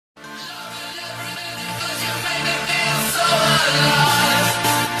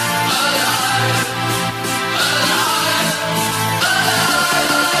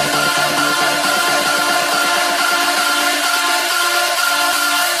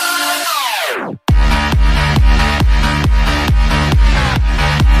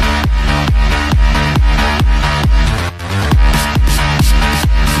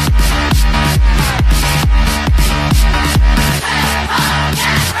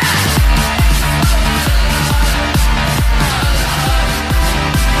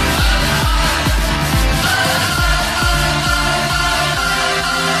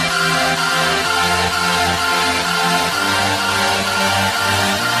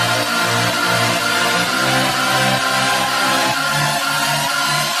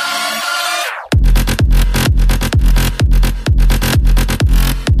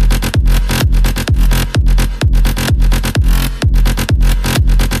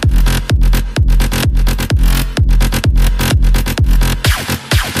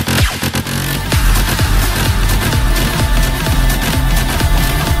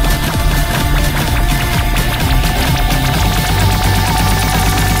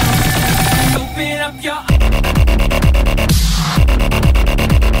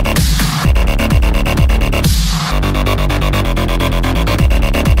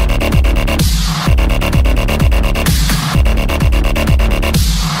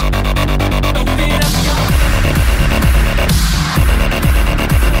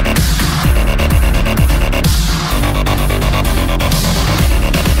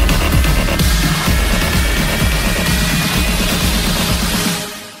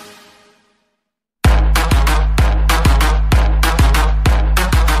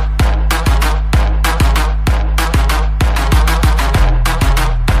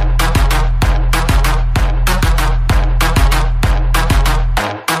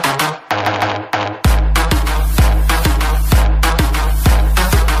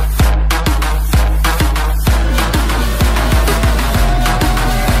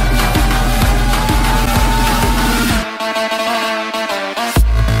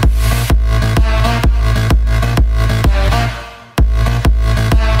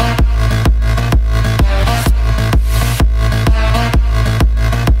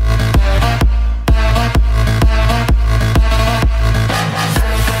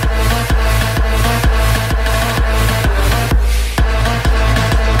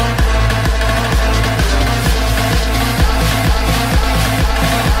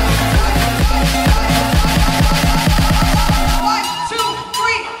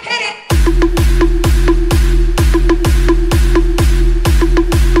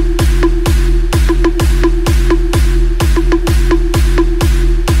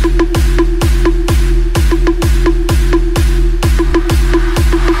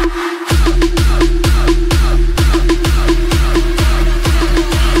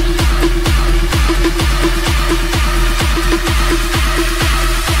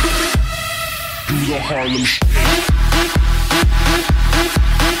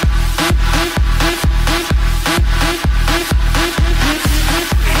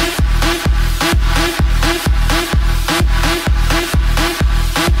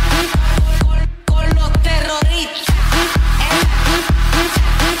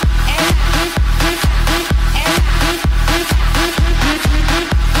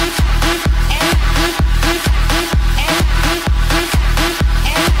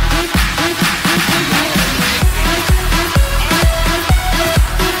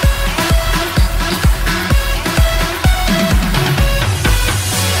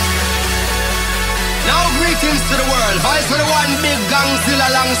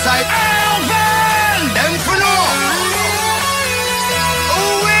alongside Elvin. Them for no.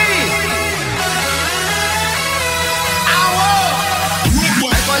 Oh wait. I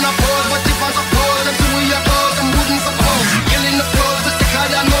wanna pose, but if I suppose, them two your toes, them wouldn't suppose. Killing the pose, the sicker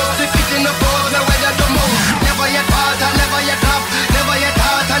than most. If it's in the pose, now where the most. Never yet part, and never yet top. Never yet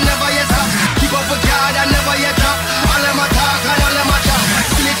heart, and never yet stop. Keep up with God, and never yet drop. All them attack, and all them attack.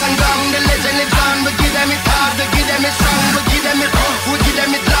 Silicon ground, the legend is on. We give them it hard, we give them it strong, we give them it rough, we give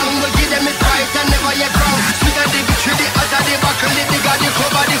them it long, we give them it right, and never yet wrong. Sweeter the victory, the hotter the buckle, the bigger the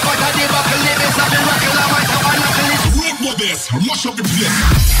cover, the fatter the buckle, the best of the rockle, I might have a knuckle. It's road with this, mash up the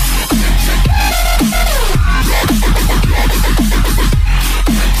place.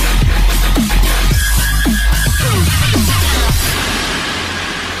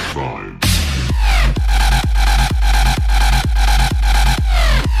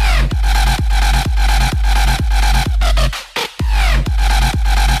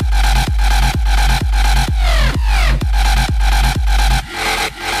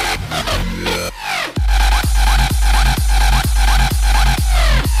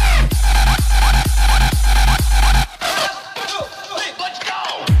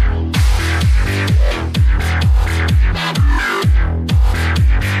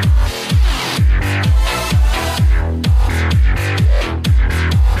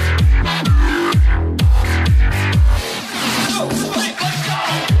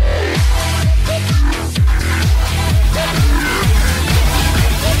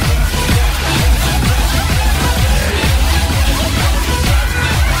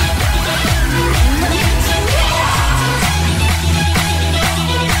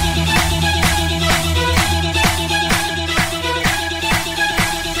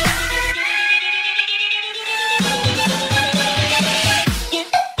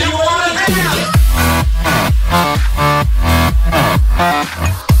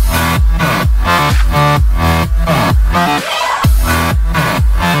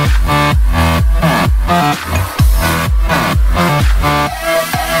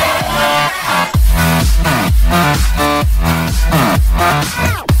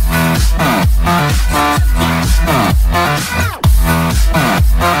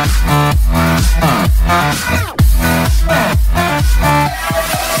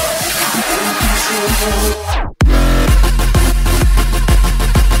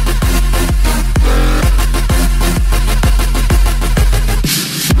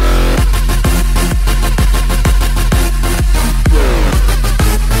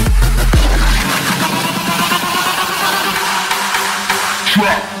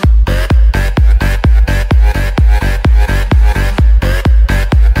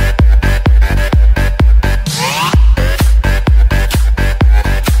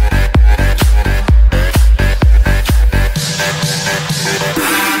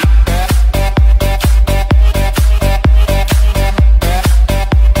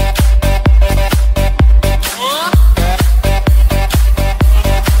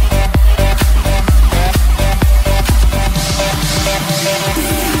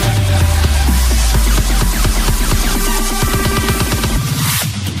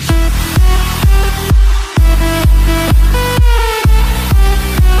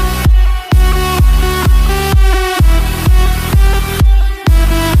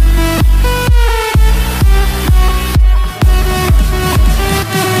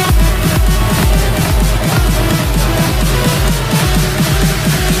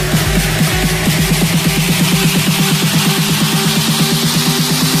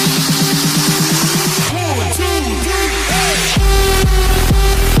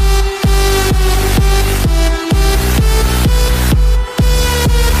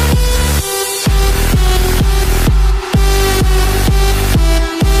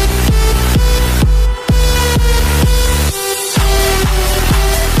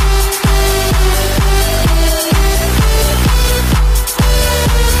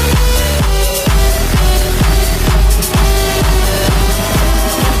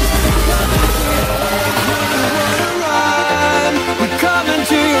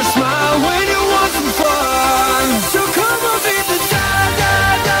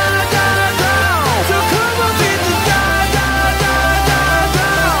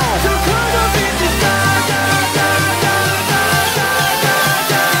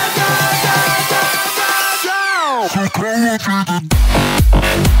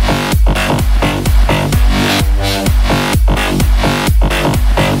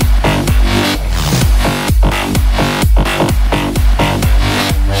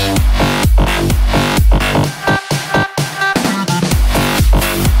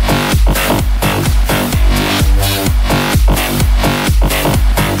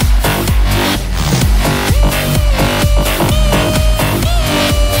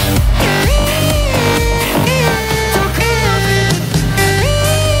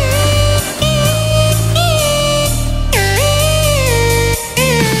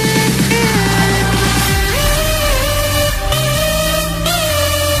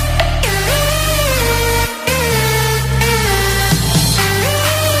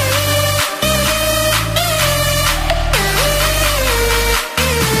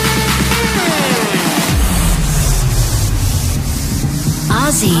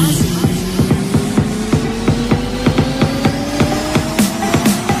 Ozzy.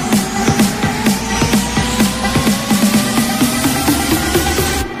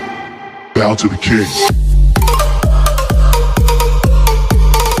 Bow to the king.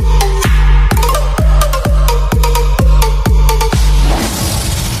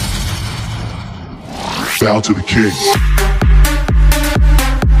 Bow to the king.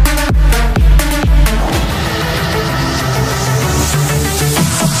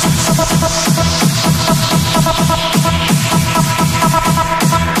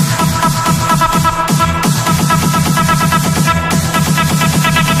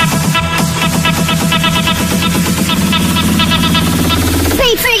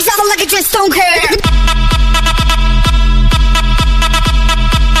 Like I just don't care.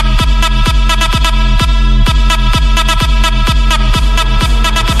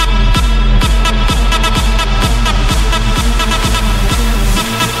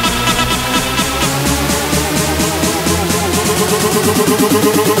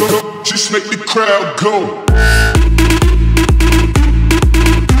 Just make the crowd go.